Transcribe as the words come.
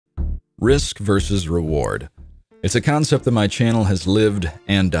Risk versus reward. It's a concept that my channel has lived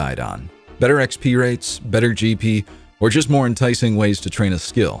and died on. Better XP rates, better GP, or just more enticing ways to train a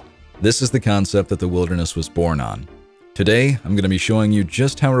skill. This is the concept that the Wilderness was born on. Today, I'm going to be showing you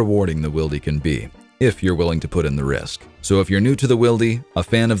just how rewarding the Wildy can be, if you're willing to put in the risk. So if you're new to the Wildy, a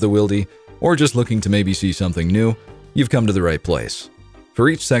fan of the Wildy, or just looking to maybe see something new, you've come to the right place. For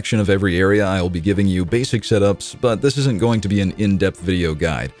each section of every area, I will be giving you basic setups, but this isn't going to be an in-depth video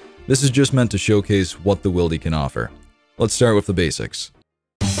guide. This is just meant to showcase what the Wildy can offer. Let's start with the basics.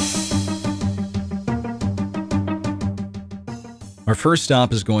 Our first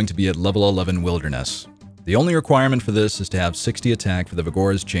stop is going to be at level 11 Wilderness. The only requirement for this is to have 60 attack for the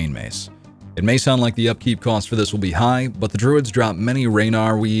Vigora's Chain Mace. It may sound like the upkeep cost for this will be high, but the druids drop many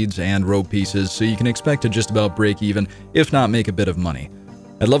Raynar weeds and robe pieces, so you can expect to just about break even, if not make a bit of money.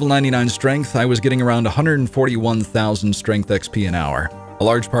 At level 99 strength, I was getting around 141,000 strength XP an hour. A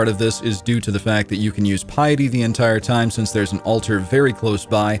large part of this is due to the fact that you can use Piety the entire time since there's an altar very close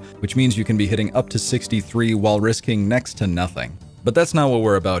by, which means you can be hitting up to 63 while risking next to nothing. But that's not what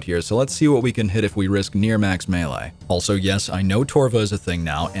we're about here, so let's see what we can hit if we risk near max melee. Also, yes, I know Torva is a thing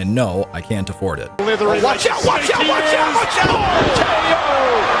now, and no, I can't afford it. Watch out, watch out, watch out, watch out!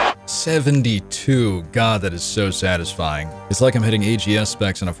 72. God, that is so satisfying. It's like I'm hitting AGS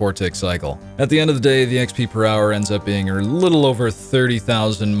specs in a 4-tick cycle. At the end of the day, the XP per hour ends up being a little over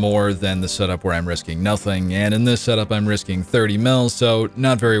 30,000 more than the setup where I'm risking nothing, and in this setup I'm risking 30 mil, so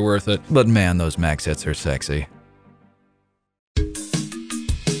not very worth it. But man, those max hits are sexy.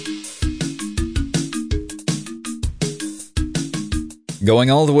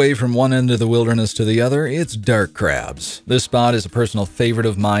 Going all the way from one end of the Wilderness to the other, it's Dark Crabs. This spot is a personal favorite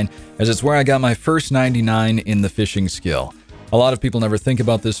of mine, as it's where I got my first 99 in the fishing skill. A lot of people never think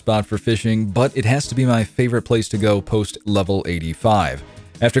about this spot for fishing, but it has to be my favorite place to go post level 85.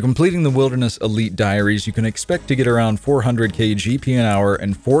 After completing the Wilderness Elite Diaries, you can expect to get around 400k GP an hour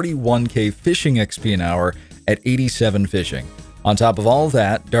and 41k fishing XP an hour at 87 fishing. On top of all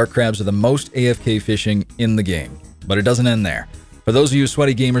that, Dark Crabs are the most AFK fishing in the game. But it doesn't end there. For those of you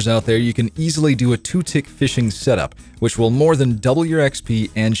sweaty gamers out there, you can easily do a 2-tick fishing setup, which will more than double your XP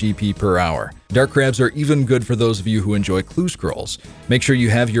and GP per hour. Dark Crabs are even good for those of you who enjoy clue scrolls. Make sure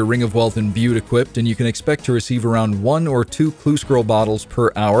you have your Ring of Wealth imbued equipped, and you can expect to receive around 1 or 2 clue scroll bottles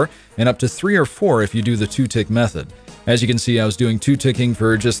per hour, and up to 3 or 4 if you do the 2-tick method. As you can see, I was doing 2-ticking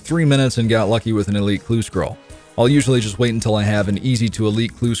for just 3 minutes and got lucky with an elite clue scroll. I'll usually just wait until I have an easy to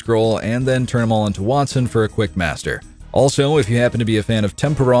elite clue scroll, and then turn them all into Watson for a quick master. Also, if you happen to be a fan of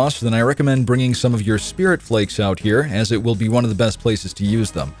Temperos, then I recommend bringing some of your Spirit Flakes out here, as it will be one of the best places to use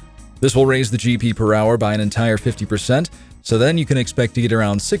them. This will raise the GP per hour by an entire 50%, so then you can expect to get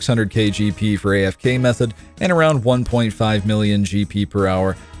around 600k GP for AFK method and around 1.5 million GP per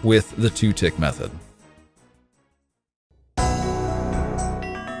hour with the 2-tick method.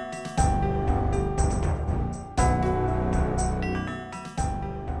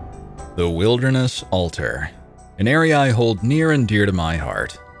 The Wilderness Altar. An area I hold near and dear to my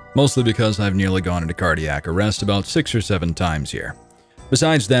heart, mostly because I've nearly gone into cardiac arrest about 6 or 7 times here.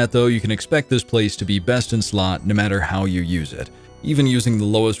 Besides that though, you can expect this place to be best in slot no matter how you use it. Even using the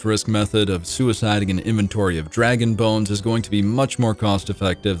lowest risk method of suiciding an inventory of dragon bones is going to be much more cost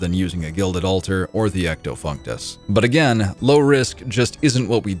effective than using a gilded altar or the ectofunctus. But again, low risk just isn't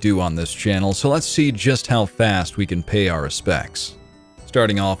what we do on this channel, so let's see just how fast we can pay our respects.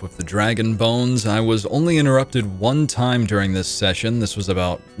 Starting off with the Dragon Bones, I was only interrupted 1 time during this session. This was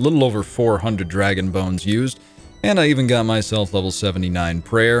about a little over 400 Dragon Bones used, and I even got myself level 79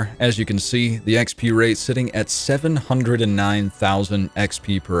 Prayer. As you can see, the XP rate sitting at 709,000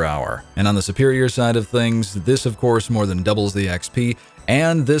 XP per hour. And on the superior side of things, this of course more than doubles the XP,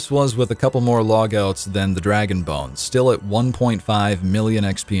 and this was with a couple more logouts than the Dragon Bones, still at 1.5 million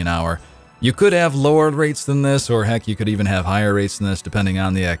XP an hour. You could have lower rates than this, or heck, you could even have higher rates than this depending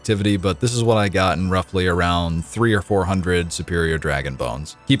on the activity, but this is what I got in roughly around 300 or 400 superior Dragon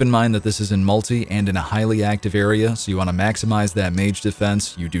Bones. Keep in mind that this is in multi and in a highly active area, so you want to maximize that mage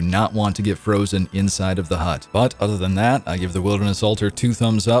defense. You do not want to get frozen inside of the hut. But other than that, I give the Wilderness Altar 2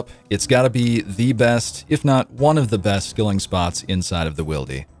 thumbs up. It's gotta be the best, if not one of the best skilling spots inside of the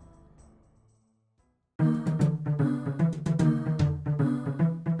Wildy.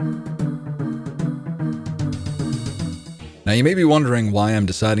 Now you may be wondering why I'm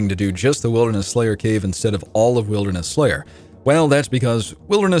deciding to do just the Wilderness Slayer cave instead of all of Wilderness Slayer. Well, that's because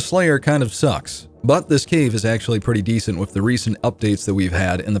Wilderness Slayer kind of sucks. But this cave is actually pretty decent with the recent updates that we've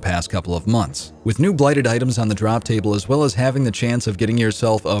had in the past couple of months. With new blighted items on the drop table, as well as having the chance of getting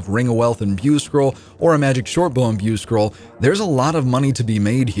yourself a Ring of Wealth Imbue Scroll or a Magic Shortbow Imbue Scroll, there's a lot of money to be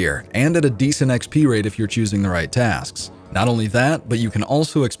made here, and at a decent XP rate if you're choosing the right tasks. Not only that, but you can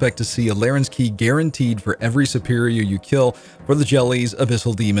also expect to see a Laren's Key guaranteed for every superior you kill for the Jellies,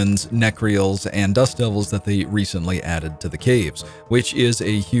 Abyssal Demons, Necreals, and Dust Devils that they recently added to the caves, which is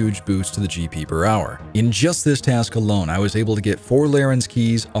a huge boost to the GP per hour. In just this task alone, I was able to get 4 Laren's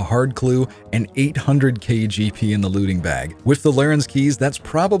Keys, a hard clue, and 800k GP in the looting bag. With the Laren's Keys, that's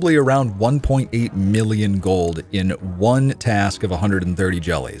probably around 1.8 million gold in one task of 130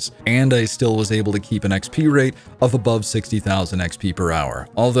 Jellies. And I still was able to keep an XP rate of above 60,000 XP per hour,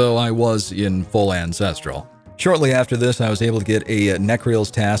 although I was in full Ancestral. Shortly after this, I was able to get a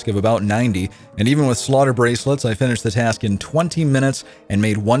Necreals task of about 90, and even with Slaughter Bracelets, I finished the task in 20 minutes and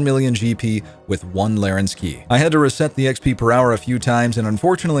made 1 million GP with 1 Laren's Key. I had to reset the XP per hour a few times, and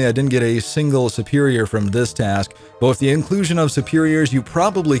unfortunately I didn't get a single superior from this task, but with the inclusion of superiors, you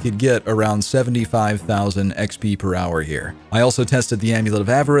probably could get around 75,000 XP per hour here. I also tested the Amulet of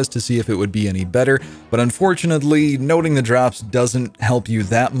Avarice to see if it would be any better, but unfortunately, noting the drops doesn't help you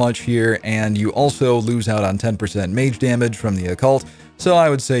that much here, and you also lose out on 10% mage damage from the occult, so I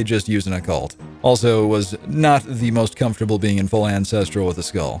would say just use an occult. Also, was not the most comfortable being in full Ancestral with a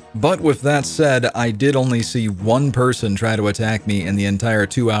skull. But with that said, I did only see one person try to attack me in the entire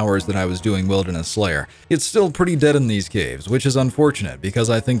 2 hours that I was doing Wilderness Slayer. It's still pretty dead in these caves, which is unfortunate because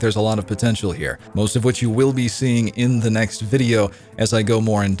I think there's a lot of potential here, most of which you will be seeing in the next video as I go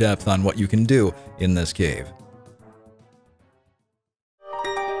more in depth on what you can do in this cave.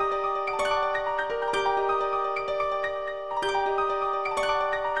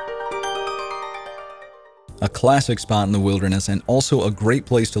 A classic spot in the wilderness and also a great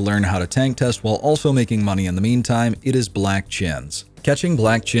place to learn how to tank test while also making money in the meantime, it is Black Chins. Catching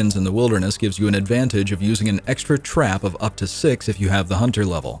Black Chins in the wilderness gives you an advantage of using an extra trap of up to 6 if you have the Hunter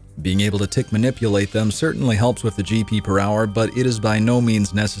level. Being able to tick manipulate them certainly helps with the GP per hour, but it is by no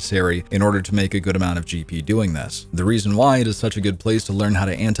means necessary in order to make a good amount of GP doing this. The reason why it is such a good place to learn how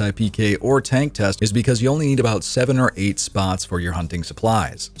to anti-PK or tank test is because you only need about 7 or 8 spots for your hunting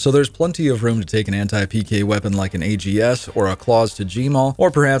supplies. So there's plenty of room to take an anti-PK weapon like an AGS or a Claws to Gmaul,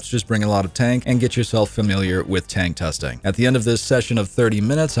 or perhaps just bring a lot of tank and get yourself familiar with tank testing. At the end of this session of 30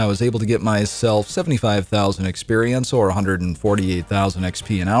 minutes, I was able to get myself 75,000 experience or 148,000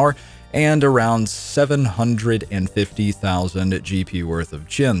 XP an hour and around 750,000 GP worth of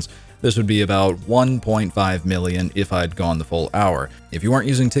chins. This would be about 1.5 million if I'd gone the full hour. If you aren't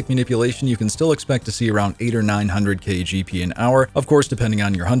using tick manipulation, you can still expect to see around 800 or 900k GP an hour, of course depending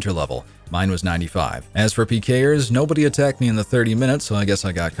on your hunter level. Mine was 95. As for PKers, nobody attacked me in the 30 minutes, so I guess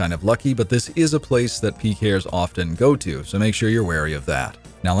I got kind of lucky, but this is a place that PKers often go to, so make sure you're wary of that.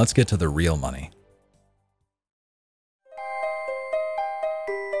 Now let's get to the real money.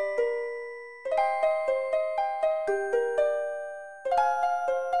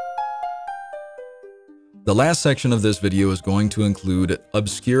 The last section of this video is going to include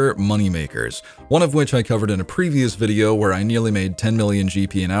obscure moneymakers, one of which I covered in a previous video where I nearly made 10 million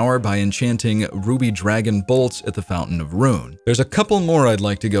GP an hour by enchanting Ruby Dragon Bolts at the Fountain of Rune. There's a couple more I'd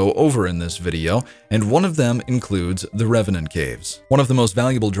like to go over in this video, and one of them includes the Revenant Caves. One of the most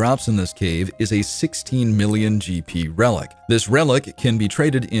valuable drops in this cave is a 16 million GP relic. This relic can be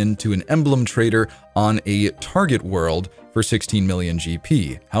traded into an emblem trader on a target world for 16 million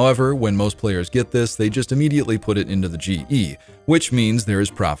GP. However, when most players get this, they just immediately put it into the GE, which means there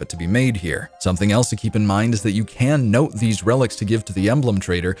is profit to be made here. Something else to keep in mind is that you can note these relics to give to the emblem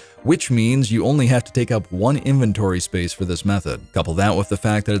trader, which means you only have to take up 1 inventory space for this method. Couple that with the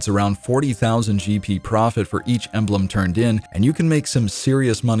fact that it's around 40,000 GP profit for each emblem turned in, and you can make some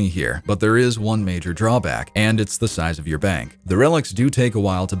serious money here, but there is one major drawback, and it's the size of your bank. The relics do take a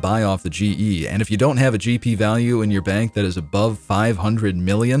while to buy off the GE, and if you don't have a GP value in your bank that is above 500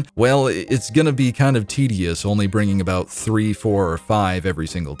 million, well, it's gonna be kind of tedious only bringing about 3, 4, or 5 every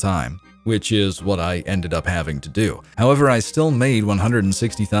single time, which is what I ended up having to do. However, I still made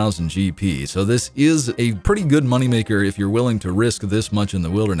 160,000 GP, so this is a pretty good moneymaker if you're willing to risk this much in the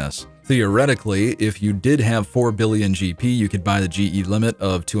wilderness. Theoretically, if you did have 4 billion GP, you could buy the GE limit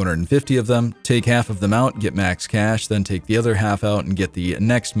of 250 of them, take half of them out, get max cash, then take the other half out and get the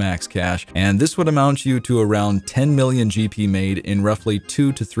next max cash, and this would amount you to around 10 million GP made in roughly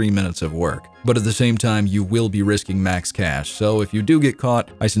 2 to 3 minutes of work. but at the same time, you will be risking max cash, so if you do get caught,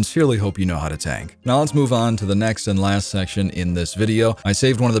 I sincerely hope you know how to tank. Now let's move on to the next and last section in this video. I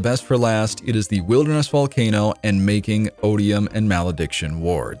saved one of the best for last. It is the Wilderness Volcano and making Odium and Malediction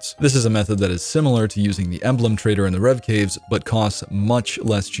wards. This is a method that is similar to using the Emblem Trader in the Rev Caves, but costs much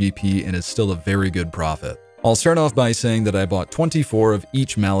less GP and is still a very good profit. I'll start off by saying that I bought 24 of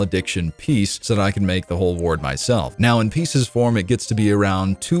each Malediction piece so that I can make the whole ward myself. Now in pieces form it gets to be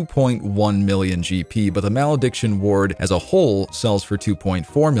around 2.1 million GP, but the Malediction ward as a whole sells for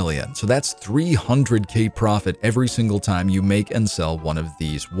 2.4 million, so that's 300k profit every single time you make and sell one of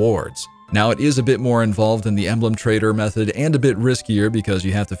these wards. Now it is a bit more involved than the Emblem Trader method and a bit riskier because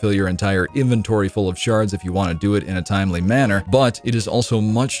you have to fill your entire inventory full of shards if you want to do it in a timely manner, but it is also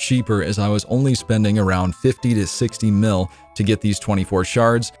much cheaper as I was only spending around 50 to 60 mil to get these 24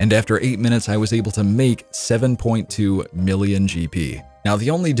 shards, and after 8 minutes I was able to make 7.2 million GP. Now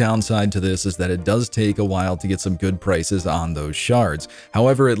the only downside to this is that it does take a while to get some good prices on those shards.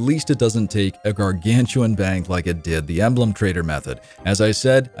 However, at least it doesn't take a gargantuan bank like it did the Emblem Trader method. As I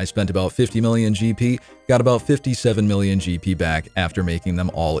said, I spent about 50 million GP, got about 57 million GP back after making them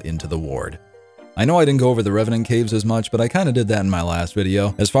all into the ward. I know I didn't go over the Revenant Caves as much, but I kind of did that in my last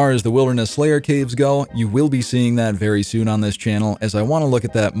video. As far as the Wilderness Slayer Caves go, you will be seeing that very soon on this channel, as I want to look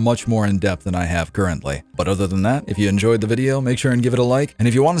at that much more in depth than I have currently. But other than that, if you enjoyed the video, make sure and give it a like, and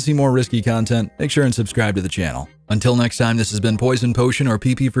if you want to see more risky content, make sure and subscribe to the channel. Until next time, this has been Poison Potion, or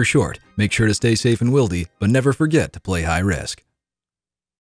PP for short. Make sure to stay safe and wildy, but never forget to play high risk.